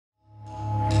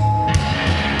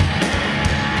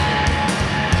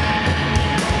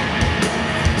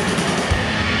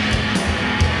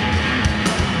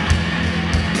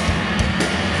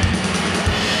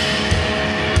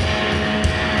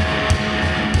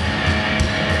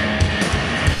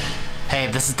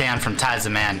this is Dan from Tides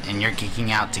of Man, and you're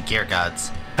geeking out to Gear Gods.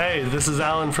 Hey, this is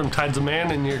Alan from Tides of Man,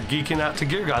 and you're geeking out to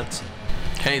Gear Gods.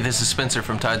 Hey, this is Spencer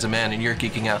from Tides of Man, and you're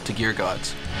geeking out to Gear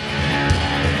Gods.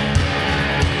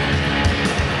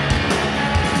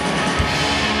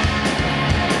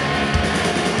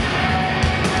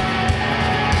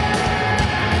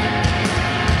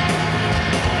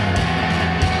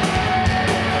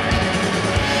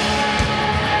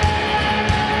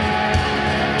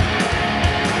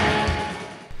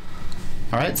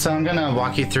 Alright, so I'm gonna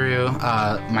walk you through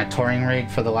my touring rig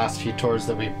for the last few tours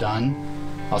that we've done.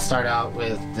 I'll start out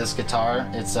with this guitar.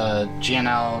 It's a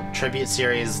GNL Tribute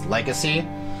Series Legacy,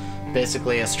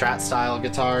 basically a Strat style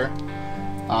guitar.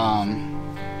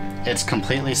 It's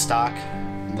completely stock.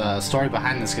 The story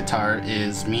behind this guitar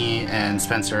is me and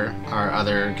Spencer, our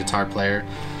other guitar player,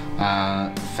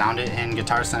 found it in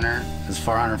Guitar Center. It's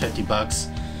 450 bucks.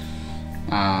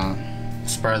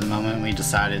 Spur of the moment, we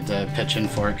decided to pitch in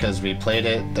for it because we played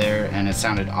it there and it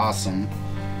sounded awesome.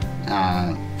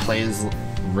 Plays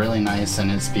really nice,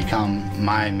 and it's become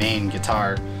my main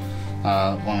guitar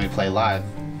when we play live.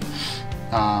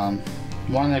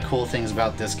 One of the cool things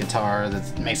about this guitar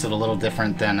that makes it a little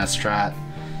different than a Strat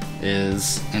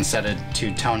is instead of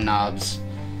two tone knobs,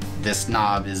 this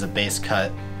knob is a bass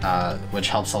cut, which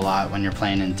helps a lot when you're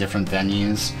playing in different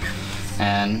venues.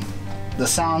 And the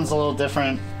sound's a little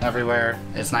different everywhere.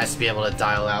 It's nice to be able to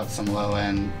dial out some low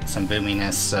end, some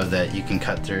boominess so that you can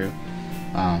cut through.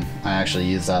 I actually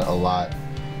use that a lot.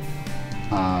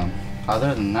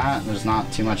 Other than that, there's not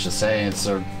too much to say. It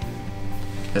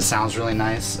sounds really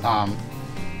nice. The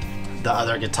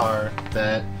other guitar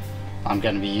that I'm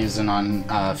going to be using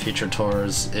on future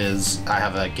tours is I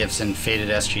have a Gibson Faded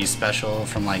SG Special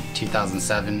from like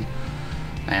 2007,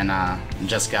 and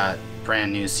just got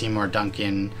brand new Seymour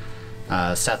Duncan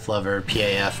Seth Lover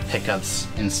PAF pickups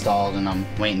installed, and I'm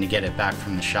waiting to get it back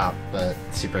from the shop, but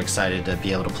super excited to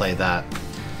be able to play that,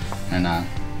 and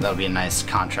that'll be a nice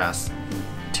contrast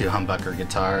to humbucker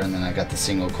guitar. And then I got the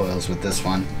single coils with this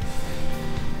one.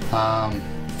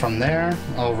 From there,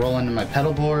 I'll roll into my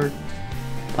pedal board.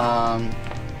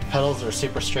 Pedals are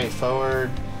super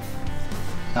straightforward.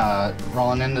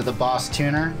 Rolling into the Boss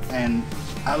tuner, and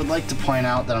I would like to point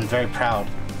out that I'm very proud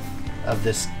of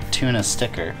this tuna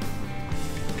sticker,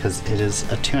 because it is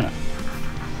a tuna.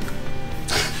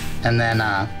 And then,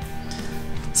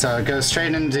 so it goes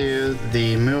straight into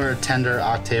the Moore Tender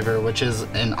Octaver, which is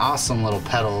an awesome little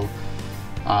pedal.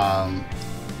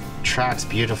 Tracks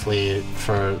beautifully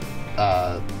for,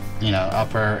 you know,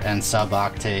 upper and sub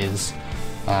octaves.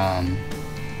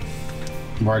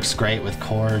 Works great with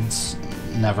chords.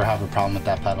 Never have a problem with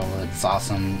that pedal. It's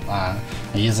awesome. I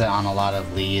use it on a lot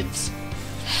of leads,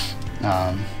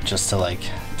 just to like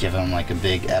give them like a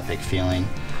big epic feeling.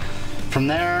 From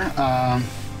there,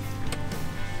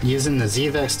 using the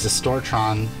Zvex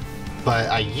Distortron, but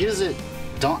I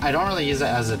don't really use it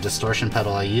as a distortion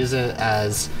pedal. I use it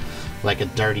as like a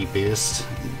dirty boost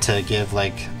to give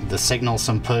like the signal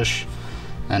some push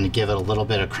and to give it a little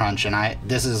bit of crunch. And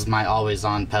this is my always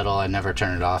on pedal. I never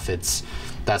turn it off.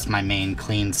 That's my main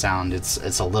clean sound.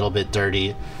 It's a little bit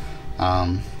dirty,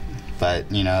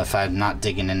 but you know, if I'm not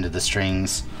digging into the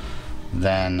strings,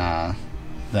 then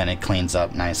it cleans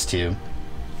up nice too.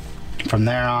 From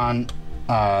there on,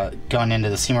 going into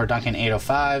the Seymour Duncan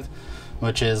 805,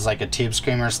 which is like a Tube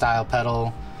Screamer style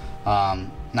pedal.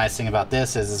 Nice thing about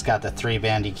this is it's got the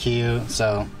 3-band EQ,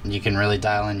 so you can really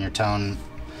dial in your tone.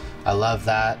 I love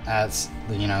that. As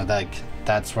you know,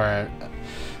 that's where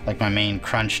like my main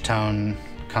crunch tone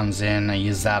comes in. I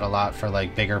use that a lot for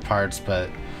like bigger parts, but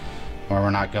where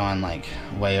we're not going like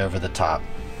way over the top.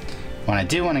 When I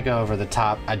do want to go over the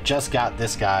top, I just got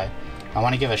this guy. I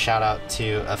want to give a shout out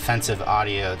to Offensive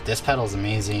Audio. This pedal's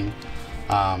amazing.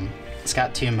 It's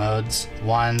got two modes.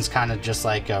 One's kind of just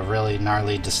like a really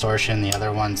gnarly distortion. The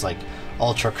other one's like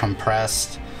ultra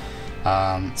compressed.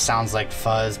 Sounds like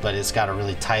fuzz, but it's got a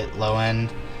really tight low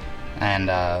end. And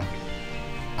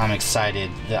I'm excited.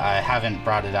 I haven't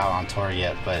brought it out on tour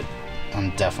yet, but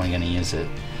I'm definitely going to use it.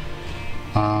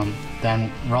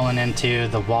 Then rolling into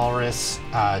the Walrus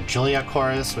Julia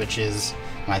chorus, which is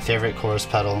my favorite chorus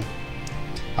pedal.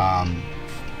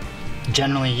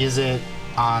 Generally use it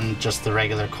on just the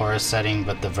regular chorus setting,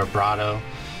 but the vibrato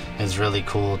is really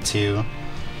cool too.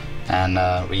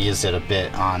 And we used it a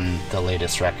bit on the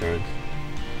latest record.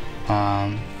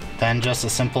 Then just a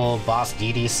simple Boss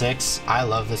DD6. I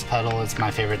love this pedal. It's my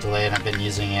favorite delay, and I've been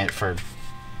using it for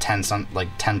 10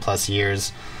 plus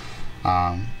years.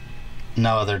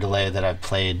 No other delay that I've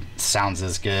played sounds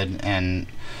as good. And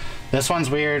this one's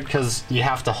weird because you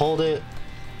have to hold it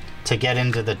to get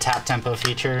into the tap tempo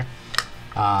feature.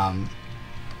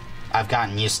 I've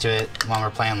gotten used to it. When we're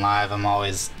playing live, I'm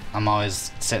always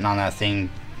sitting on that thing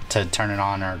to turn it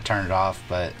on or turn it off,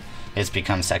 but it's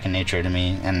become second nature to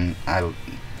me, and I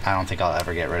don't think I'll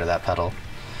ever get rid of that pedal.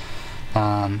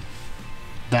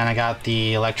 Then I got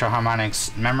the Electro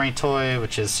Harmonics memory toy,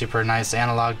 which is super nice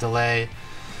analog delay.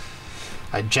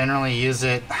 I generally use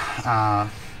it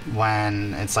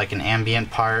when it's like an ambient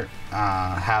part,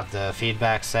 have the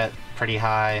feedback set pretty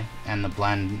high and the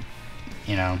blend,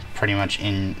 you know, pretty much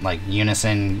in like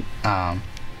unison,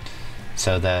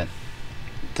 so that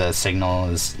the signal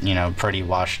is, you know, pretty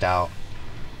washed out.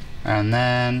 And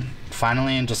then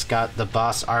finally I just got the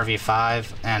Boss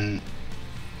RV5, and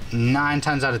 9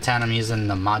 times out of 10 I'm using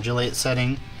the modulate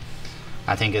setting.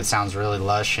 I think it sounds really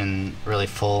lush and really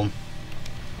full.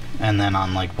 And then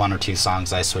on like 1 or 2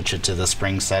 songs I switch it to the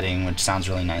spring setting, which sounds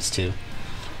really nice too.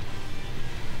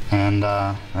 And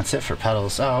that's it for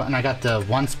pedals. Oh, and I got the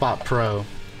One Spot Pro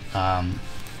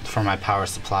for my power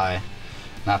supply.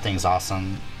 That thing's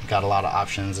awesome. Got a lot of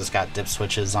options. It's got dip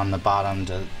switches on the bottom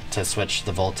to switch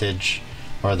the voltage,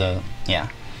 or the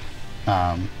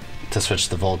to switch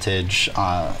the voltage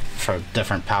for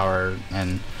different power,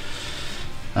 and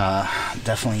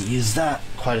definitely use that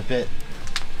quite a bit.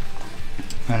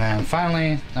 And then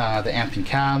finally, the amp and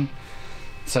cab.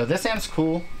 So this amp's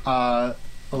cool.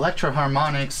 Electro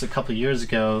Harmonics a couple years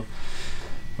ago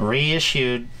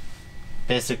reissued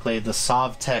basically the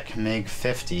Sovtech MiG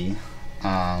 50,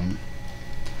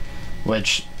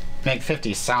 which MiG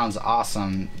 50 sounds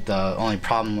awesome. The only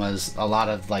problem was a lot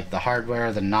of like the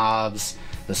hardware, the knobs,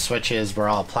 the switches were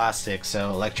all plastic,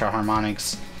 so Electro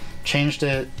Harmonics changed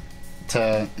it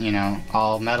to, you know,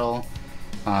 all metal,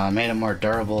 made it more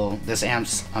durable. This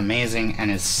amp's amazing and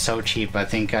it's so cheap. I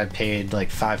think I paid like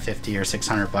 $550 or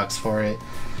 $600 for it,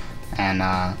 and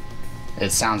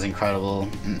it sounds incredible.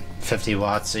 50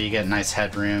 watts, so you get nice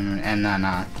headroom. And then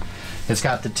it's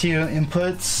got the 2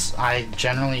 inputs. I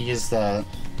generally use the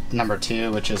number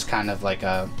 2, which is kind of like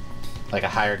a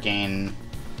higher gain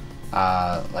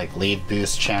like lead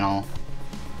boost channel.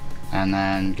 And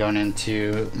then going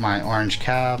into my orange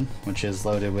cab, which is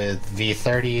loaded with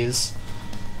V30s.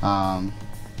 And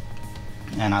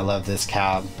I love this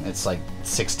cab. It's like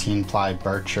 16 ply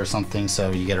birch or something,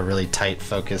 so you get a really tight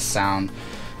focused sound.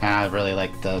 And I really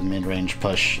like the mid-range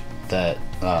push that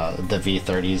the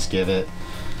V30s give it.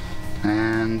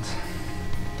 And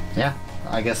yeah,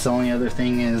 I guess the only other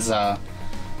thing is the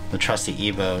trusty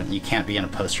Ebo. You can't be in a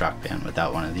post-rock band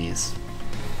without one of these.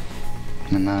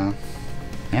 And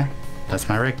yeah, that's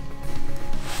my rig.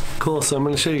 Cool, so I'm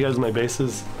going to show you guys my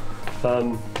basses.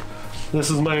 This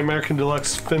is my American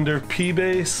Deluxe Fender P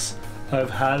bass. I've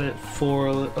had it for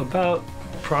about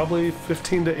probably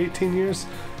 15 to 18 years.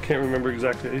 Can't remember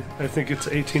exactly. I think it's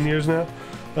 18 years now.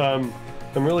 I'm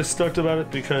really stoked about it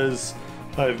because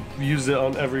I've used it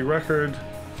on every record.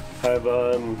 I've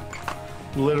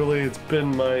literally, it's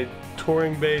been my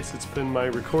touring bass, it's been my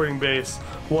recording bass,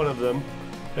 one of them.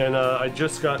 And I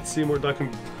just got Seymour Duncan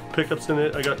pickups in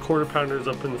it. I got quarter pounders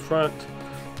up in the front,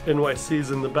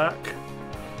 NYC's in the back.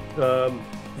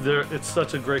 It's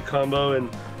such a great combo, and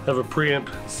I have a preamp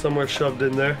somewhere shoved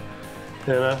in there.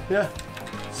 And yeah,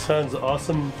 sounds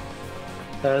awesome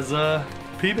as a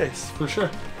P bass for sure.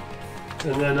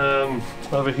 And then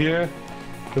over here,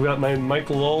 we've got my Mike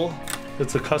Lowell.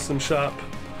 It's a custom shop.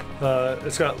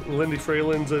 It's got Lindy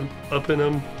Fralins up in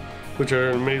them, which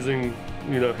are amazing,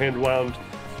 you know, hand wound.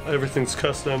 Everything's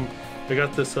custom. I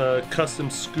got this custom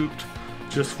scooped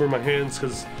just for my hands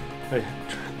because I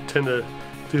tend to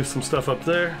do some stuff up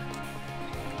there.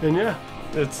 And yeah,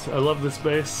 I love this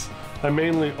bass. I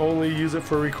mainly only use it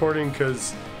for recording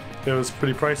because it was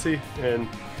pretty pricey and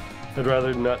I'd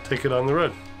rather not take it on the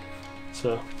road.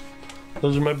 So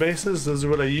those are my basses. Those are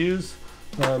what I use.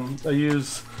 I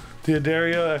use the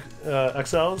D'Addario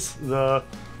XLs, the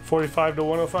 45 to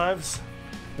 105s.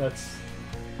 That's,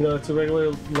 you know, it's a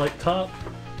regular light top,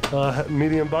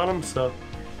 medium bottom, so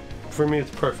for me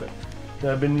it's perfect. And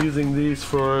I've been using these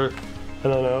for, I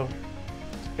don't know,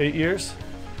 8 years.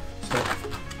 So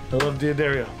I love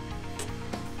D'Addario.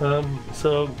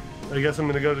 So I guess I'm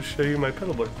gonna go to show you my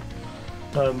pedal board.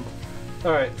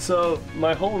 Alright, so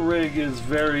my whole rig is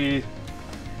very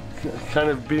kind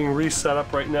of being reset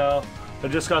up right now. I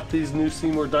just got these new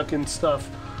Seymour Duncan stuff,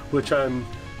 which I'm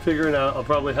figuring out. I'll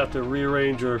probably have to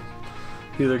rearrange or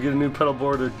either get a new pedal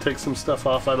board or take some stuff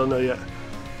off, I don't know yet.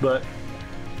 But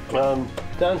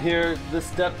down here, this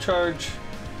depth charge,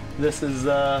 this is,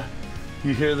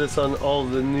 you hear this on all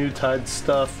the new Tide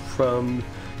stuff from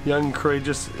Young and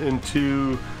Courageous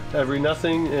into Every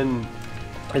Nothing, and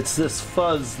it's this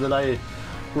fuzz that I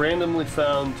randomly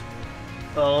found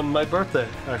on my birthday,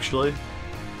 actually.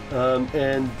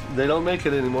 and they don't make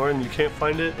it anymore, and you can't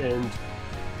find it. And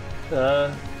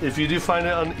if you do find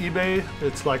it on eBay,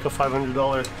 it's like a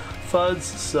 $500 fuzz.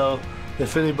 So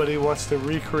if anybody wants to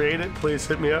recreate it, please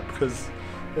hit me up, because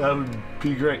that would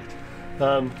be great.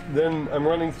 Then I'm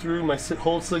running through my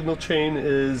whole signal chain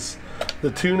is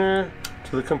the tuner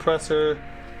to the compressor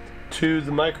to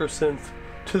the microsynth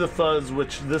to the fuzz,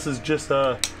 which this is just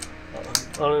a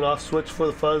on and off switch for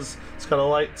the fuzz. It's got a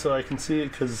light so I can see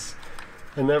it, because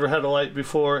I never had a light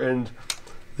before, and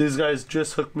these guys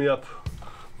just hooked me up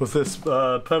with this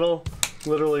pedal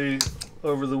literally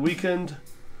over the weekend,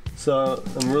 so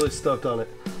I'm really stoked on it.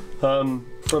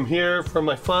 From here, from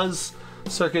my fuzz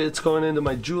circuit, it's going into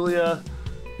my Julia,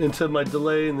 into my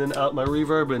delay, and then out my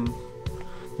reverb, and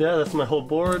yeah, that's my whole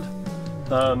board.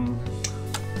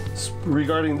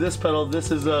 Regarding this pedal,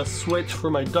 this is a switch for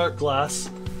my dark glass,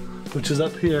 which is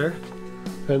up here,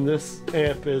 and this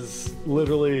amp is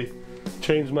literally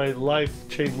changed my life,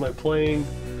 changed my playing.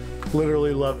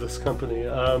 Literally love this company.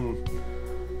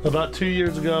 About 2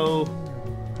 years ago,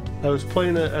 I was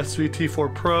playing a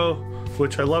SVT4 Pro,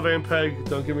 which I love Ampeg,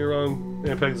 don't get me wrong,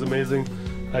 Ampeg is amazing.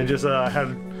 I just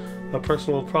had a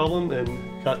personal problem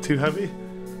and got too heavy,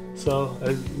 so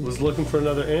I was looking for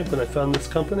another amp, and I found this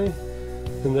company,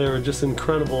 and they were just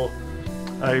incredible.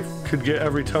 I could get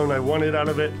every tone I wanted out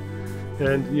of it,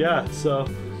 and yeah, so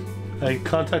I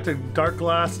contacted Dark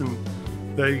Glass, and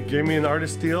they gave me an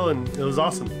artist deal, and it was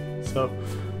awesome. So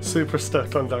super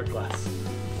stoked on Dark Glass.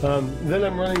 Then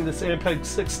I'm running this Ampeg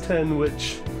 610,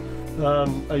 which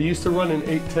I used to run an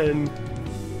 810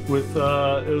 with,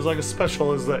 it was like a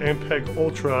special, is the Ampeg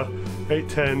Ultra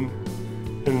 810,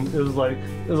 and it was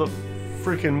a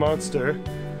freaking monster.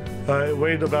 It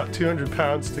weighed about 200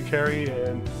 pounds to carry,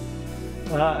 and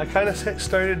I kind of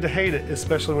started to hate it,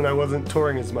 especially when I wasn't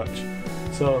touring as much.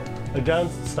 So I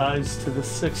downsized to the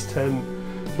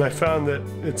 610, and I found that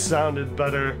it sounded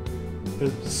better,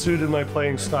 it suited my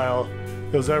playing style,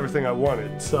 it was everything I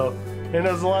wanted. So, and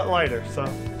it was a lot lighter, so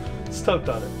stoked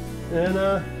on it.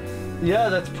 And yeah,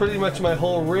 that's pretty much my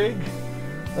whole rig.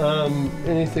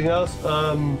 Anything else?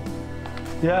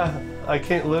 Yeah, I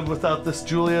can't live without this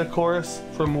Julia chorus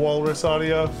from Walrus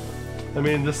Audio. I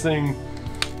mean, this thing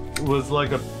was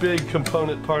like a big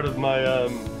component part of my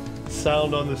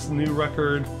sound on this new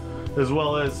record, as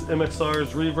well as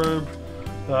MXR's reverb,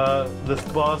 this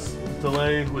Boss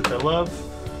delay, which I love,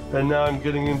 and now I'm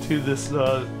getting into this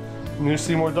new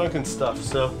Seymour Duncan stuff,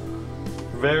 so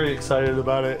very excited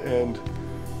about it. And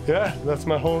yeah, that's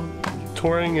my whole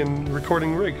touring and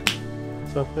recording rig.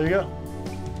 So there you go.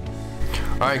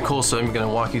 Alright, cool. So I'm going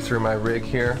to walk you through my rig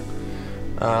here.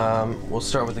 We'll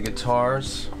start with the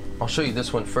guitars. I'll show you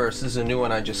this one first. This is a new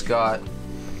one I just got,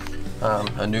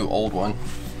 a new old one.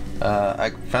 I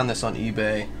found this on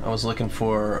eBay. I was looking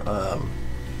for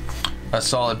a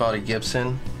solid body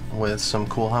Gibson with some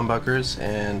cool humbuckers,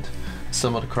 and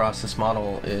stumbled across this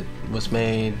model. It was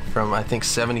made from, I think,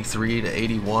 73 to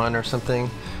 81 or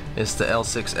something. It's the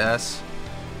L6S,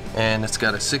 and it's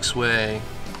got a 6-way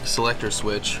selector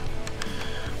switch,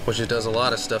 which it does a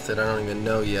lot of stuff that I don't even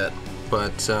know yet,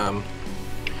 but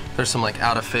there's some like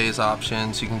out of phase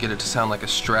options. You can get it to sound like a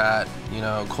Strat, you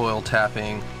know, coil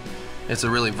tapping. It's a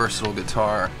really versatile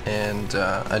guitar, and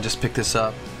I just picked this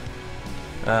up.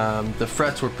 The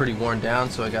frets were pretty worn down,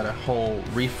 so I got a whole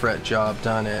refret job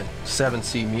done at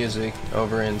 7C Music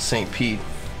over in St. Pete,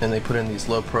 and they put in these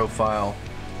low profile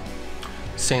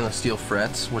stainless steel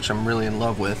frets, which I'm really in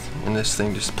love with, and this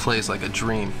thing just plays like a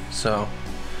dream. So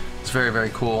it's very,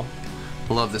 very cool.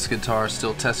 Love this guitar,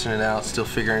 still testing it out, still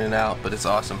figuring it out, but it's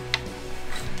awesome.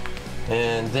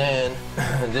 And then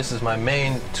this is my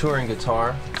main touring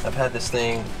guitar. I've had this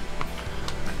thing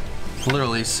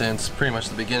literally since pretty much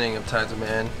the beginning of Tides of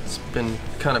Man. It's been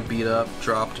kind of beat up,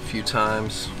 dropped a few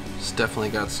times. It's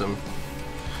definitely got some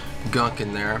gunk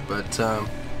in there, but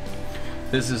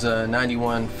this is a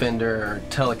 91 Fender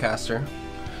Telecaster,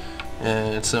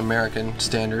 and it's an American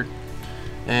standard.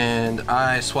 And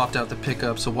I swapped out the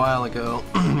pickups a while ago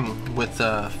with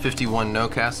 51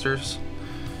 no-casters,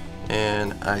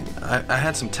 and I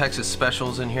had some Texas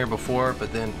specials in here before,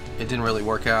 but then it didn't really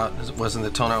work out. It wasn't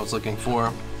the tone I was looking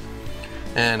for,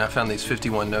 and I found these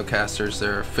 51 no-casters.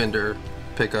 They're Fender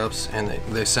pickups, and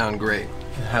they sound great.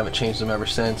 I haven't changed them ever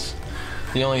since.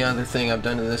 The only other thing I've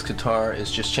done to this guitar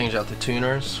is just change out the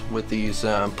tuners with these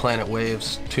Planet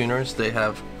Waves tuners. They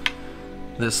have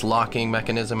this locking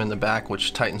mechanism in the back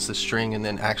which tightens the string and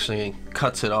then actually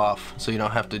cuts it off, so you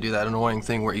don't have to do that annoying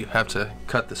thing where you have to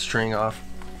cut the string off.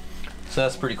 So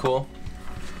that's pretty cool.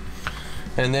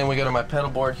 And then we go to my pedal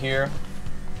board here.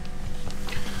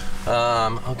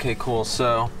 Okay, cool.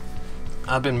 So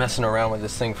I've been messing around with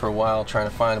this thing for a while, trying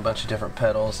to find a bunch of different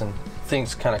pedals, and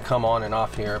things kind of come on and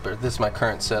off here, but this is my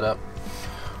current setup.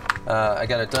 I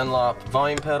got a Dunlop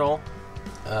volume pedal,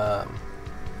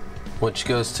 which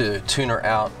goes to tuner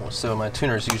out, so my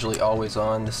tuner is usually always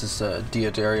on. This is a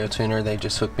Diodario tuner they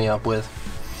just hooked me up with.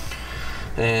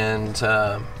 And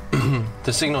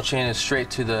the signal chain is straight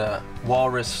to the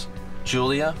Walrus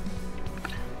Julia.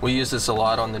 We use this a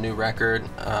lot on the new record.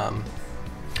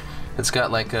 It's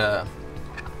got like a,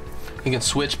 you can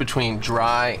switch between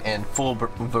dry and full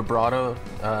vibrato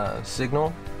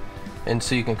signal, and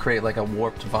so you can create like a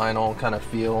warped vinyl kind of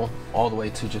feel all the way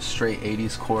to just straight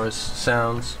 80s chorus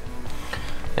sounds.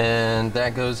 And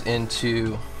that goes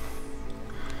into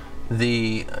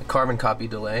the carbon copy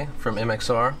delay from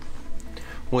MXR,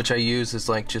 which I use as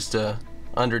like just a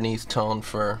underneath tone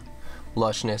for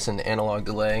lushness and analog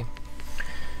delay,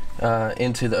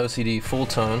 into the OCD full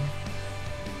tone,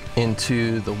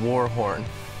 into the Warhorn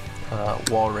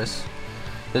Walrus.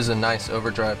 This is a nice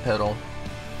overdrive pedal,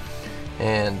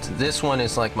 and this one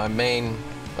is like my main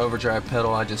overdrive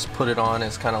pedal. I just put it on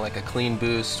as kind of like a clean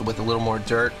boost with a little more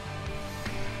dirt,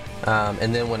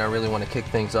 and then when I really want to kick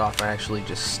things off, I actually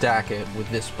just stack it with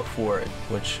this before it,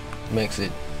 which makes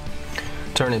it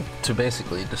turn into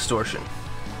basically distortion.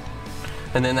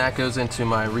 And then that goes into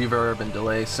my reverb and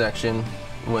delay section,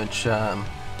 which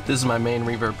this is my main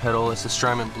reverb pedal. It's a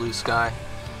Strymon Blue Sky.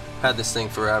 Had this thing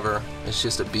forever. It's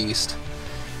just a beast.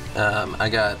 I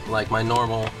got like my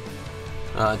normal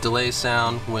delay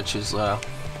sound, which is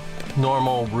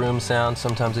normal room sound.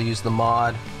 Sometimes I use the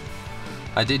mod.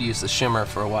 I did use the shimmer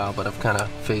for a while, but I've kind of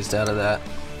phased out of that.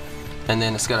 And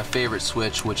then it's got a favorite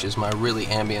switch, which is my really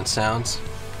ambient sounds.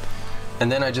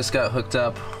 And then I just got hooked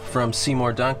up from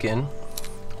Seymour Duncan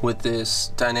with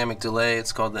this dynamic delay.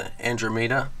 It's called the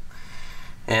Andromeda,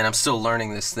 and I'm still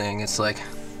learning this thing. It's like,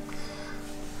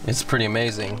 it's pretty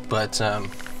amazing, but I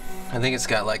think it's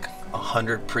got like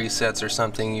 100 presets or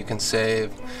something you can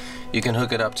save. You can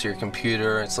hook it up to your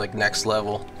computer. It's like next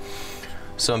level.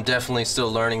 So I'm definitely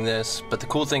still learning this, but the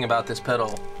cool thing about this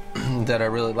pedal that I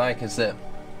really like is that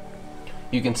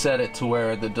you can set it to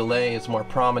where the delay is more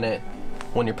prominent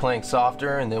when you're playing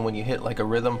softer, and then when you hit like a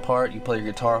rhythm part, you play your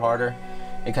guitar harder,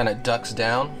 it kind of ducks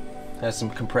down, has some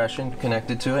compression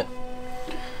connected to it.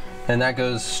 And that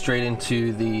goes straight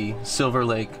into the Silver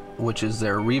Lake, which is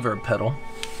their reverb pedal,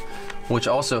 which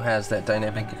also has that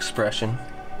dynamic expression.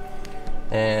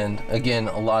 And again,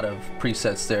 a lot of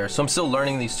presets there. So I'm still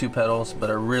learning these two pedals, but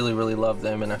I really, really love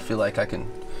them, and I feel like I can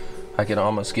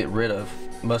almost get rid of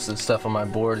most of the stuff on my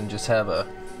board and just have a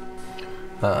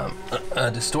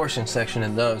distortion section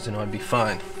in those, and I'd be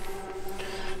fine.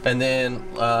 And then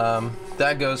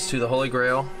that goes to the Holy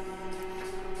Grail,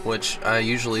 which I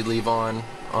usually leave on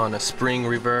a spring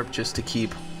reverb just to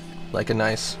keep like a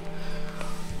nice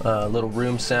little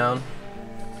room sound.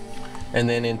 And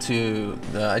then into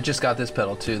I just got this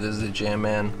pedal too. This is a Jam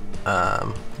Man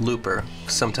looper.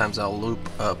 Sometimes I'll loop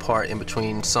a part in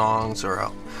between songs, or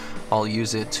I'll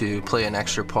use it to play an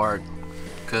extra part,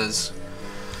 because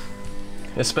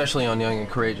especially on Young and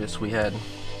Courageous we had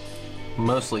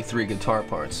mostly 3 guitar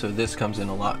parts, so this comes in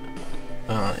a lot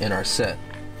in our set.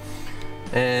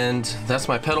 And that's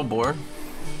my pedal board.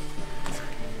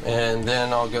 And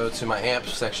then I'll go to my amp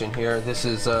section here. This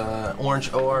is Orange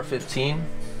OR15.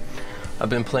 I've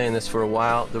been playing this for a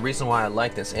while. The reason why I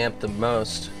like this amp the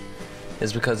most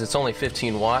is because it's only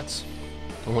 15 watts,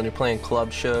 and when you're playing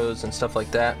club shows and stuff like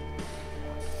that,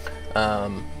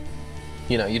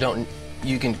 you know,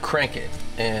 you can crank it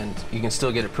and you can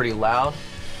still get it pretty loud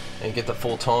and get the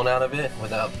full tone out of it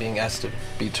without being asked to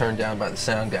be turned down by the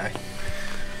sound guy.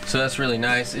 So that's really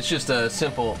nice. It's just a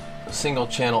simple single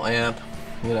channel amp,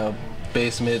 you know,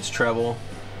 bass, mids, treble,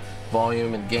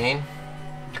 volume, and gain.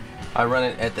 I run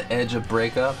it at the edge of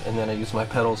breakup, and then I use my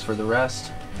pedals for the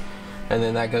rest. And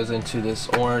then that goes into this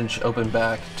orange open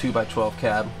back 2x12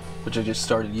 cab, which I just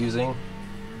started using,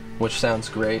 which sounds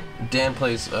great. Dan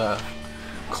plays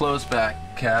closed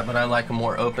back cab, but I like a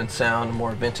more open sound, a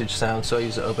more vintage sound, so I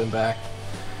use an open back.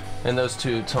 And those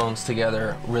two tones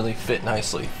together really fit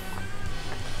nicely.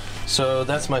 So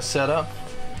that's my setup.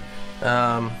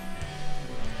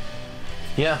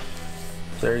 Yeah,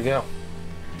 there you go.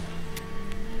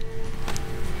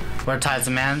 We're Tides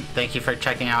of Man. Thank you for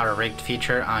checking out our rigged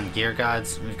feature on Gear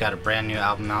Gods. We've got a brand new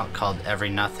album out called Every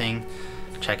Nothing.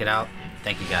 Check it out.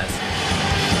 Thank you guys.